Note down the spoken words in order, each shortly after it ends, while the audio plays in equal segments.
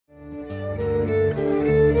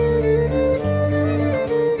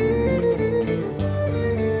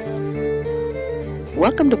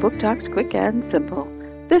welcome to Book Talks Quick and Simple.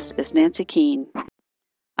 This is Nancy Keene.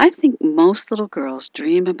 I think most little girls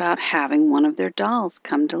dream about having one of their dolls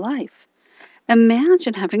come to life.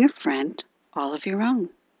 Imagine having a friend all of your own.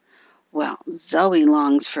 Well, Zoe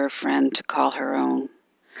longs for a friend to call her own.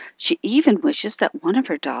 She even wishes that one of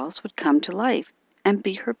her dolls would come to life and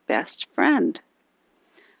be her best friend.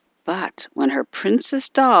 But when her princess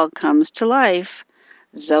doll comes to life,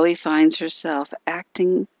 Zoe finds herself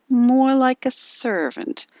acting more like a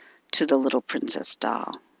servant to the little princess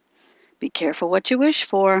doll. Be careful what you wish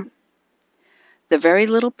for. The Very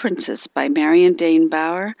Little Princess by Marion Dane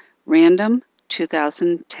Bauer, Random,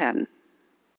 2010.